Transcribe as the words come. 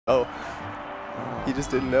He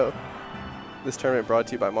just didn't know. This tournament brought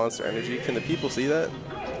to you by Monster Energy. Can the people see that?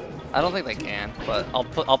 I don't think they can, but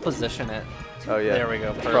I'll position it. Oh yeah. There we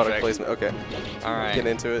go. Perfect. Product placement. Okay. All right. Get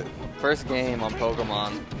into it. First game on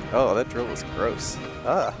Pokemon. Oh, that drill was gross.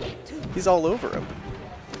 Ah, he's all over him.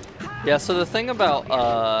 Yeah. So the thing about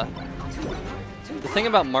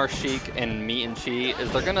Marshik and Meat and Chi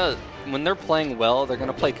is when they're playing well, they're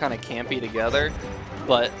gonna play kind of campy together,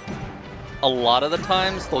 but a lot of the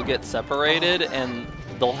times they'll get separated and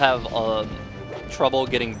they'll have trouble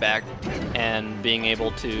getting back and being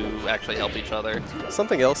able to actually help each other.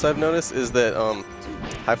 Something else I've noticed is that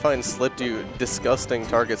HiFi and Slip do disgusting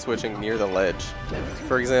target switching near the ledge.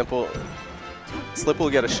 For example, Slip will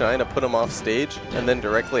get a shine to put him off stage, and then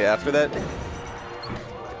directly after that,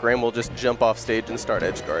 Graham will just jump off stage and start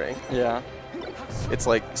edge guarding. Yeah. It's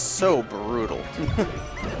like so brutal.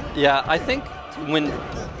 Yeah, I think when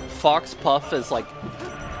Fox Puff is like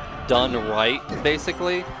done right,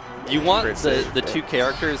 basically, you want the two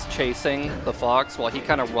characters chasing the Fox while he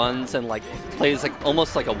kind of runs and like plays like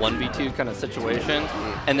almost like a 1v2 kind of situation,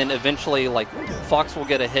 and then eventually like Fox will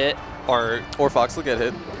get a hit or Fox will get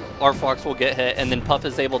hit. Our Fox will get hit, and then Puff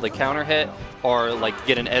is able to counter hit or like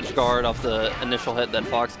get an edge guard off the initial hit that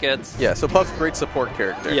Fox gets. Yeah, so Puff's a great support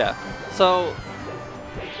character. Yeah. So,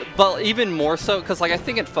 but even more so, because like I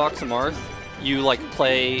think in Fox and Marth, you like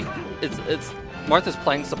play, Marth is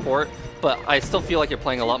playing support, but I still feel like you're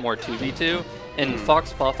playing a lot more 2v2. In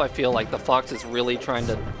Fox Puff, I feel like the Fox is really trying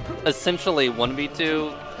to essentially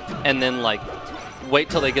 1v2, and then like wait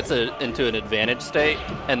till they get into an advantage state,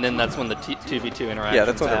 and then that's when the 2v2 interaction. Yeah,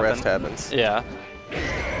 that's when the rest happens. Yeah.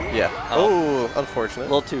 Yeah. Oh, unfortunate.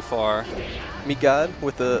 A little too far. Me God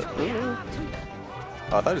with the.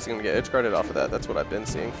 Oh, I thought he was going to get edge guarded off of that. That's what I've been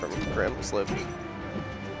seeing from Graham Slip.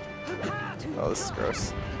 Oh, this is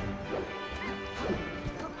gross.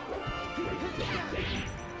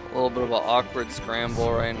 A little bit of an awkward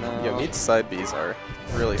scramble right now. Yo, Meat's side Bs are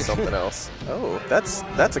really something else. Oh, that's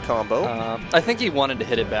a combo. I think he wanted to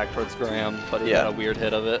hit it back towards Graham, but he got a weird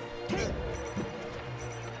hit of it.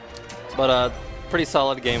 But pretty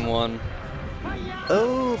solid game one.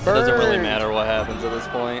 Oh, burn. It doesn't really matter what happens at this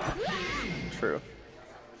point. True.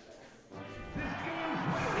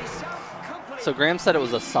 So Graham said it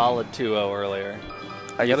was a solid 2-0 earlier.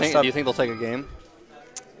 Do you think they'll take a game?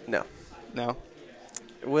 No. No?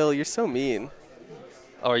 Will, you're so mean.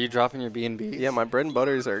 Oh, are you dropping your B&Bs? Yeah, my bread and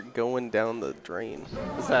butters are going down the drain.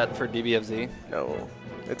 Is that for DBFZ? No,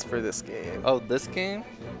 it's for this game. Oh, this game?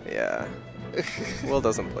 Yeah. Will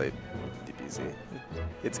doesn't play DBZ.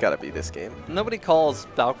 It's got to be this game. Nobody calls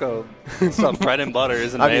Falco some bread and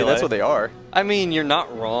butters in I Melee. mean, that's what they are. I mean, you're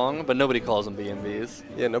not wrong, but nobody calls them B&Bs.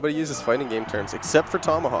 Yeah, nobody uses fighting game terms except for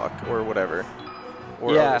Tomahawk or whatever.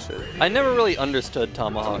 Or yeah, other shit. I never really understood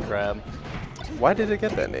Tomahawk Grab. Why did it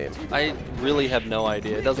get that name? I really have no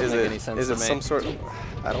idea. It doesn't make any sense to me. Is it some sort of...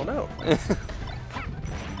 I don't know.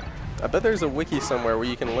 I bet there's a wiki somewhere where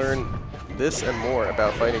you can learn this and more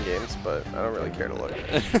about fighting games, but I don't really care to look.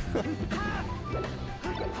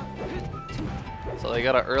 So they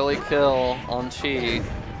got an early kill on Chi.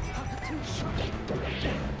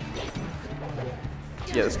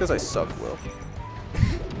 Yeah, that's because I suck, Will.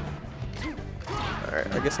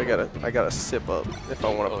 Alright, I guess I gotta sip up if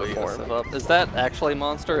I want to perform. Sip up. Is that actually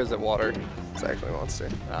Monster or is it water? It's actually Monster.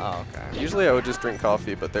 Oh, okay. Usually I would just drink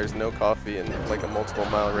coffee, but there's no coffee in like a multiple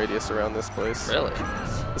mile radius around this place. Really?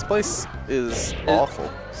 This place is awful.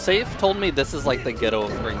 Safe told me this is like the ghetto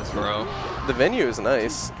of Greensboro. The venue is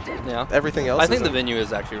nice. Yeah. Everything else I think the venue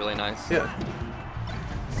is actually really nice. Yeah.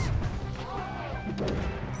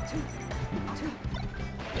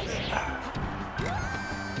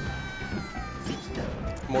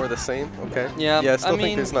 More of the same? Okay. Yeah, Yeah, I still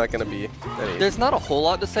think there's not going to be any. There's not a whole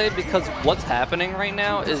lot to say because what's happening right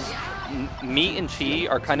now is Meat and Chi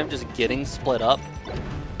are kind of just getting split up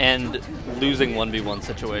and losing 1v1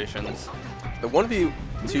 situations. The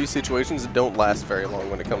 1v2 situations don't last very long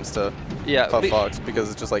when it comes to Puff Fox because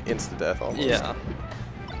it's just like instant death almost. Yeah.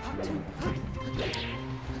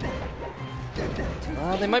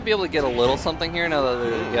 They might be able to get a little something here now that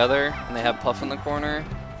they're together and they have Puff in the corner.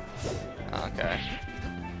 Okay.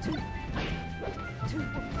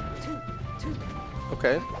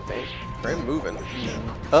 Okay, dang. Graham moving.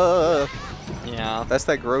 Yeah. That's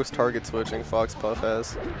that gross target switching Fox Puff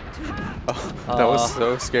has. Oh, that was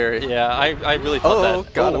so scary. Yeah, I really thought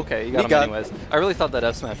that. Got him. Okay, you got him anyways. I really thought that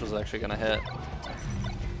F smash was actually gonna hit.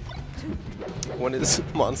 When is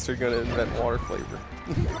Monster gonna invent water flavor?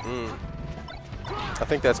 I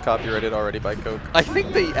think that's copyrighted already by Coke. I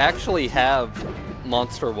think they actually have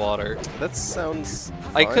Monster Water. That sounds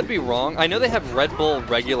I fine. could be wrong. I know they have Red Bull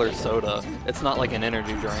regular soda. It's not like an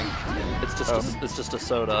energy drink. It's just a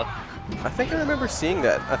soda. I think I remember seeing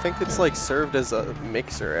that. I think it's like served as a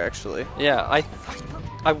mixer, actually. Yeah,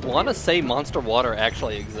 I want to say Monster Water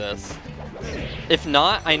actually exists. If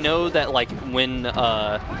not, I know that like when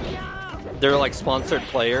they're like sponsored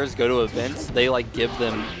players go to events, they like give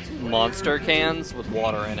them Monster cans with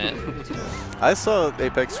water in it. I saw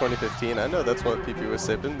Apex 2015. I know that's what PP was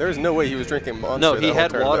sipping. There's no way he was drinking Monster. No, he that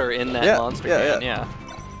had whole water tournament. in that Monster can. Yeah.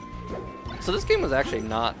 So this game was actually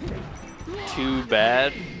not too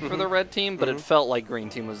bad for the red team, but it felt like green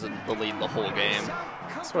team was in the lead the whole game.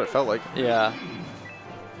 That's what it felt like. Yeah.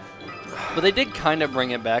 But they did kind of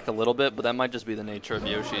bring it back a little bit, but that might just be the nature of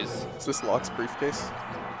Yoshi's. Is this Locke's briefcase?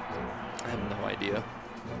 I have no idea.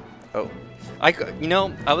 Oh. You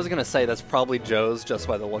know, I was going to say that's probably Joe's just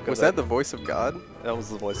by the look of it. Was that the voice of God? That was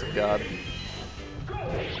the voice of God.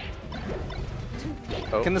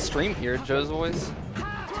 Oh. Can the stream hear Joe's voice?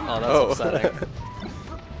 Oh, that's upsetting.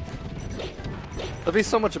 That'd be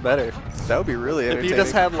so much better. That would be really If entertaining. you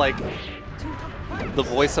just had, like, the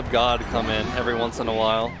voice of God come in every once in a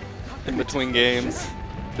while, in between games.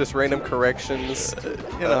 Just random corrections.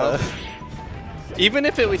 You know. Even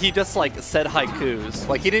if he just, like, said haikus.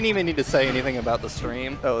 Like, he didn't even need to say anything about the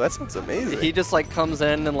stream. Oh, that sounds amazing. He just, like, comes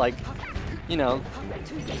in and, like, you know,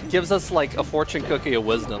 gives us, like, a fortune cookie of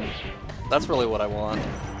wisdom. That's really what I want.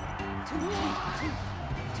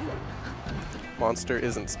 Monster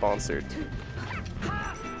isn't sponsored.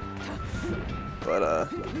 But,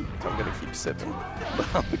 I'm gonna keep sipping.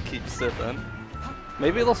 I'm gonna keep sipping.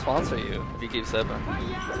 Maybe they'll sponsor you if you keep sipping.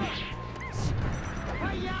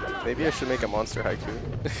 Maybe I should make a Monster haiku.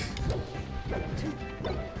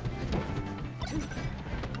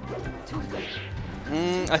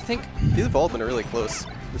 I think... These have all been really close.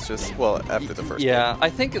 It's just, well, after the first Yeah, I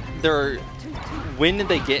think when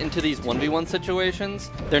they get into these 1v1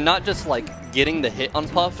 situations, they're not just, like, getting the hit on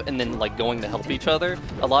Puff and then, like, going to help each other.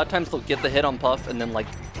 A lot of times they'll get the hit on Puff and then, like,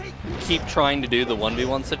 keep trying to do the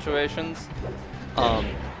 1v1 situations.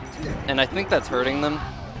 And I think that's hurting them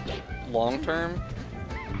long term.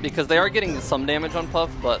 Because they are getting some damage on Puff,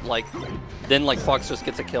 but, like, then, like, Fox just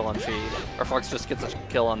gets a kill on Chi. Or Fox just gets a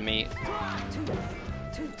kill on Meat.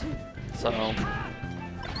 So...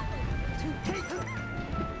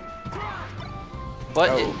 But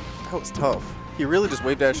that was tough. He really just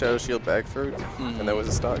waved down Shadow Shield back through, and that was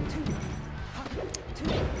a stock.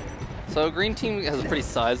 So Green Team has a pretty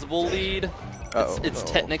sizable lead. It's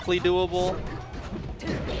technically doable.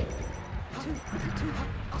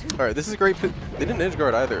 Alright, this is great. They didn't edge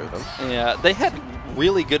guard either of them. Yeah, they had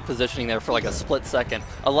really good positioning there for like a split second.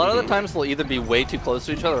 A lot of the times they'll either be way too close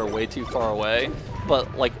to each other or way too far away.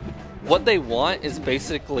 But like, what they want is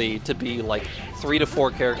basically to be like 3 to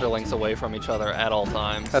 4 character lengths away from each other at all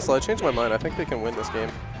times. Tesla, I changed my mind. I think they can win this game.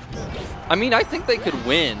 I mean, I think they could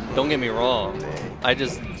win. Don't get me wrong.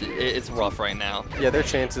 It's rough right now. Yeah, their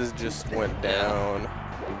chances just went down.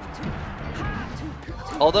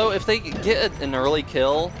 Although, if they get an early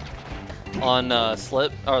kill on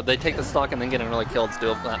Slip, or they take the stock and then get an early kill, it's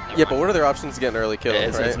doable. Yeah, but what are their options to get an early kill?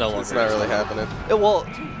 It's no longer. It's not really happening. Well,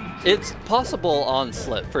 it's possible on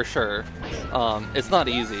Slip for sure. It's not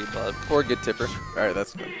easy, but Or get tipper. All right,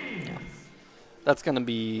 that's good. That's gonna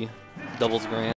be doubles grand.